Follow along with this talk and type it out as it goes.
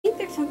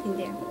something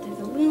there, but there's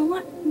a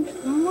Luna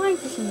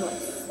Lionfish in the way.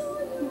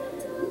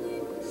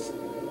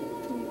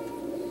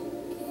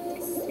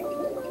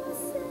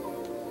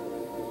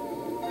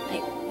 I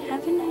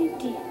have an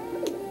idea.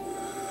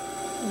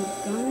 I'm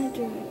gonna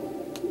do it.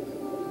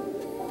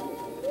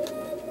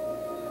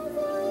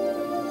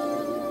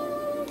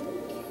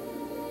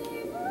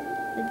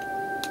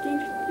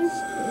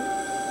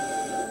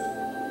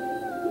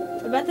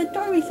 About the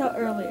door we saw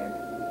earlier.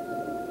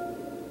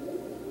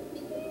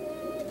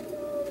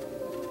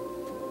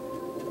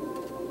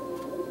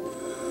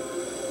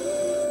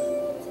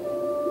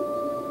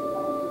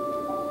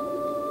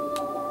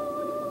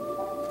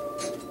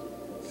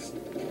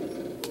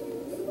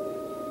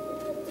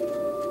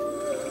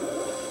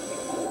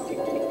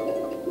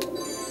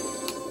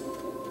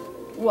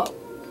 Whoa,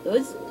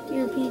 those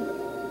European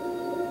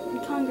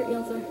conger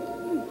eels are.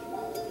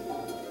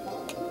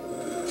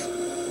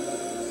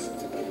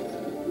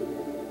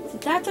 So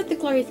that's what the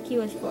glorious key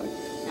was for.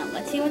 Now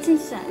let's see what's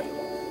inside.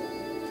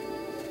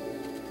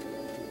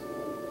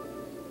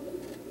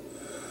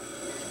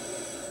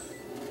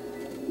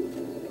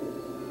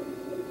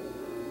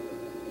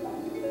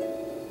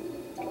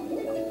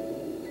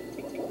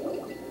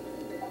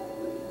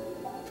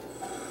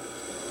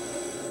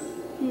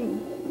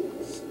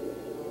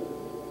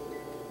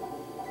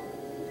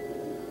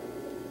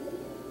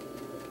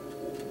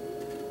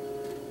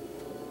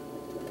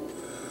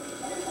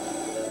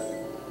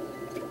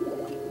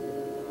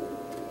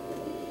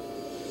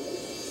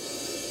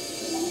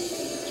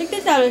 Check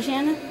this out,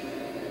 Oceana.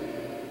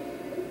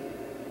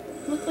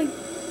 Looks like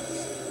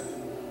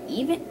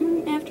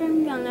even after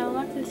I'm gone, I'll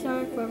lock the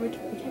cellar forever to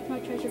protect my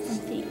treasure from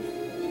thieves.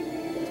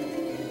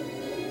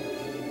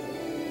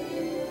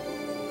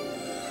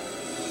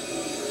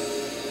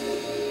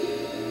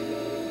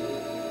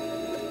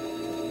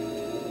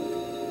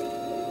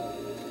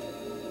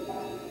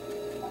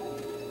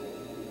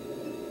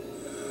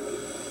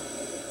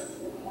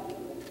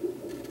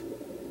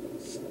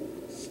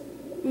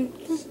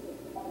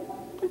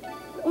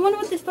 I wonder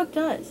what this book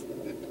does.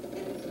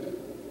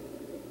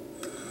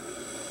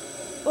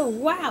 Oh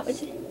wow!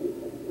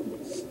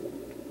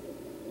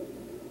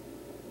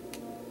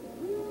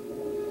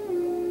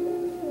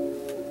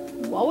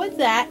 What was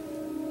that?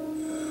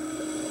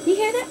 You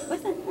hear that?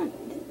 What's that?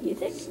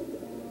 Music?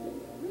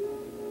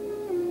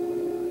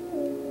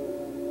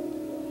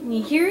 Can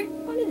you hear it?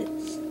 What is it?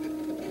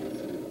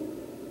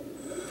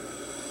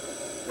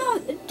 Oh,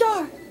 the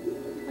door!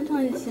 I'm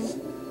telling this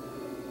in.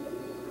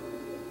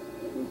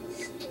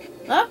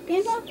 Oh,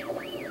 game's on.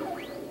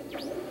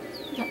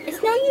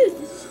 It's no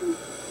use.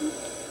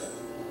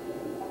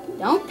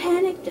 Don't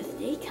panic, just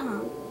stay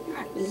calm. You're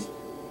not easy.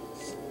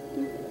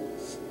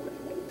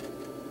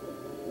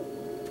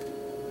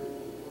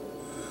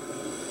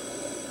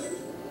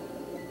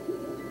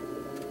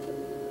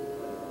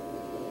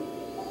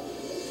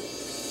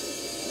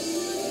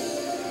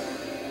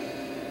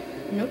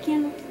 An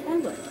Okeanos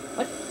Tablet.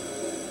 What?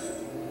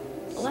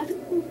 Left?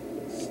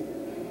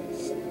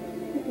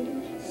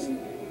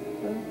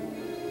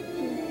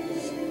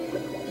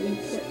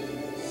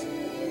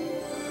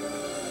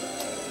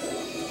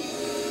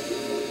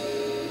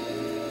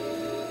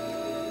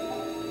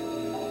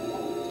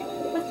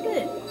 What's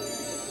good?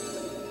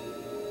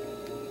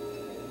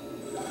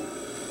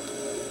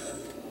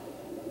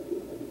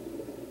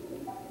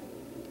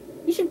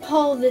 You should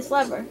pull this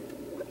lever.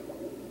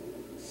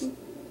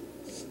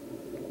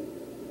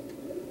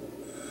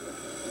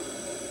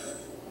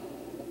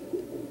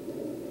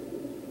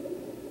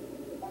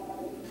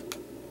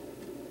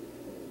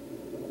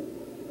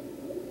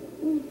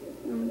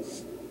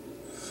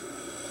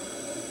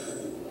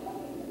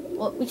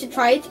 Well, we should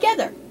try it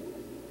together.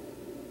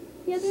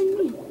 Together and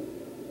me.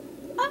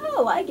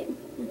 Oh, I can.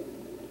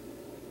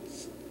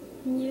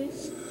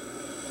 Yes.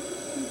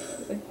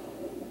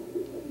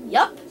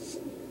 Yup.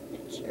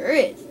 It sure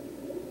is.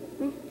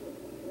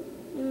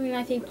 Maybe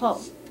I say pull.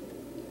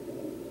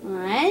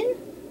 1,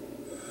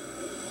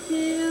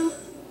 2,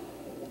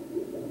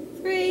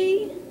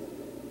 3.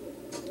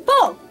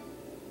 Pull.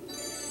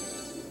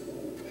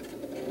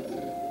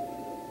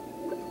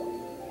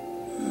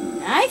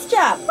 Nice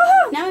job.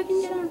 Woohoo! Now I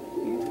can get on.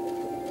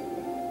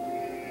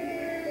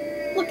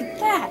 Look at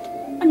that!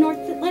 A North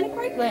Atlantic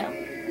right whale.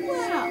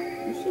 Wow!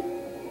 Is she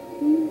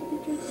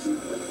interesting?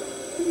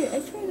 I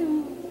swear they're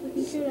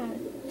looking straight at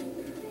it.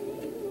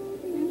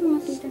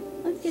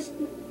 Let's get.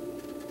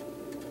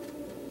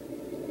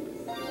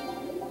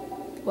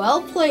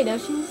 Well played,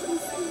 Ocean.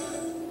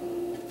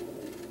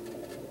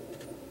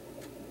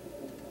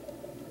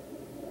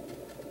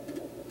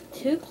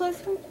 Too close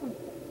for him.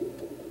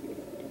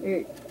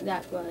 Or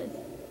that was.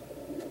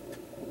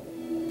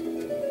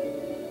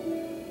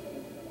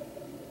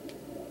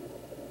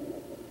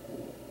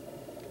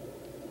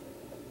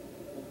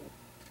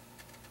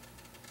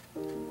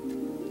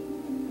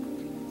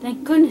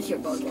 Thank goodness you're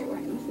both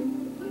right.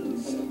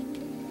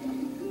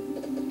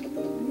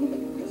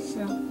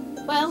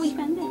 Well, we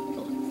found that.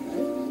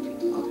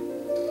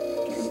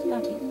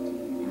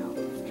 Now,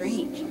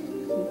 strange.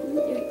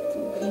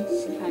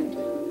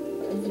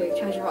 It's very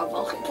treasure of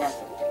Valka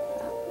Castle.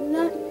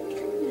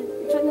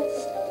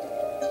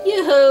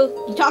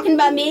 Yoo-hoo! You talking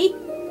about me?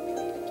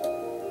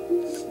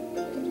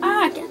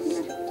 Ah,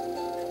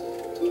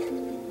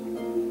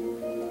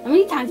 how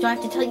many times do I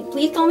have to tell you?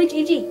 Please call me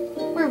Gigi.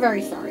 We're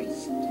very sorry.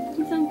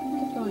 Come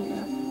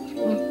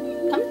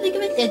to think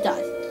of it, it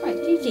does. Right,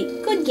 Gigi.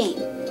 Good game.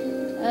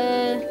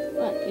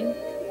 What?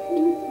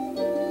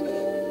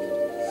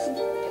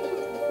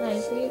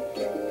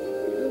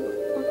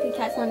 Okay,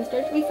 Castle on the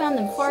stairs. We found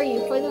them for you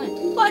for the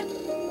win. What?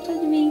 What do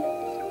we?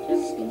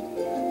 Let's see.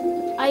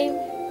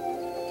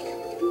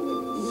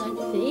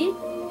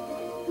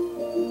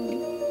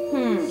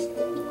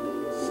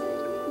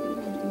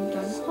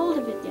 Hold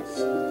of it, yes.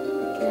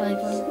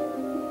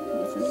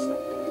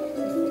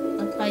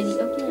 Let's buy the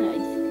Oceana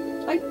and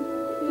I. Like you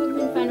have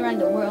been found around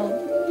the world.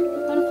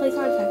 Found a place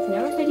artifacts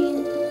never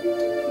fitting.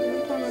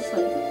 Every time I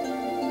play.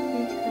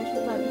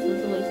 Precious life was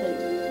the way said.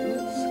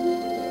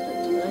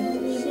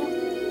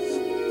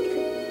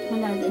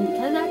 When I was in the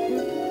Kazakh,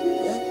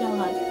 that's how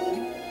I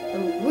the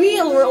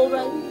real world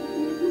run.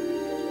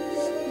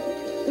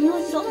 You know,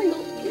 like silver and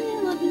gold. Yeah, I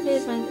love to say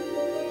it's fun.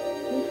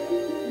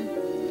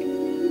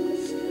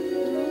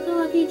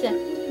 Pizza.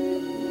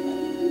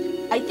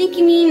 I think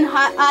you mean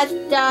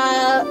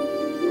hasta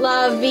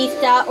la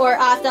vista or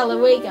hasta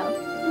luego.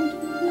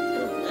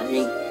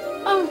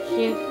 Oh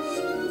shoot.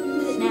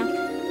 What is it now?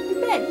 You're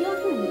bed. You're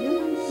home.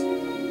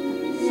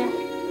 Yeah.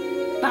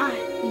 Bye.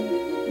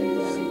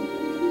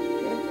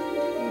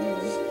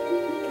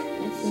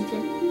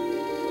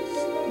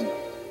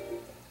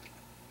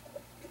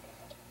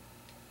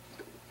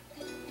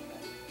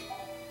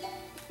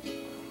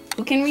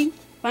 Who can we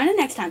find it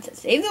next time? So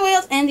save the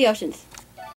whales and the oceans.